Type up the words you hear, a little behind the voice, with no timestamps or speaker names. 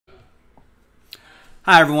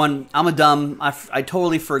Hi everyone, I'm a dumb. I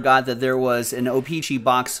totally forgot that there was an O-Pee-Chee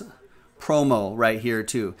box promo right here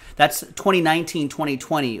too. That's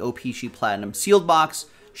 2019-2020 O-Pee-Chee Platinum. Sealed box,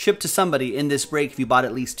 shipped to somebody in this break if you bought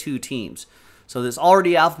at least 2 teams. So there's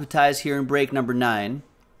already alphabetized here in break number 9.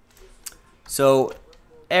 So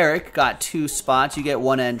Eric got 2 spots, you get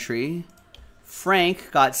 1 entry. Frank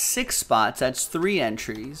got 6 spots, that's 3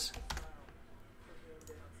 entries.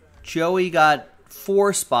 Joey got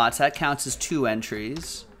 4 spots, that counts as 2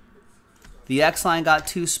 entries. The X-Line got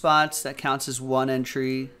 2 spots, that counts as 1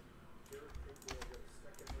 entry.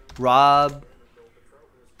 Rob,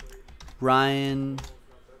 Ryan,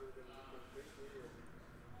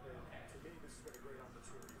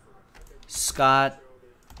 Scott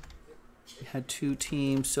had 2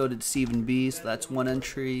 teams, so did Stephen B, so that's 1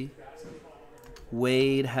 entry.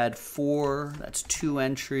 Wade had 4, that's 2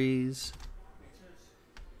 entries.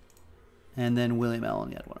 And then William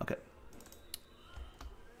Allen had 1. Okay.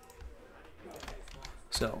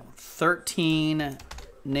 So 13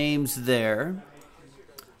 names there.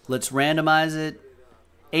 Let's randomize it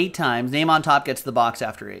 8 times. Name on top gets the box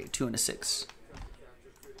after 8. 2 and a 6.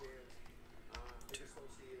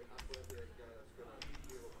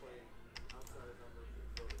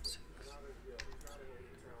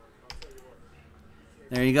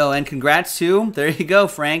 There you go. And congrats to, there you go,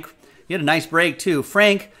 Frank. You had a nice break too.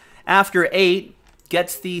 Frank, after 8,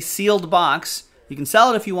 gets the sealed box. You can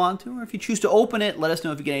sell it if you want to, or if you choose to open it, let us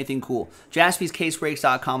know if you get anything cool.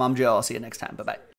 JaspysCaseBreaks.com. I'm Joe. I'll see you next time. Bye-bye.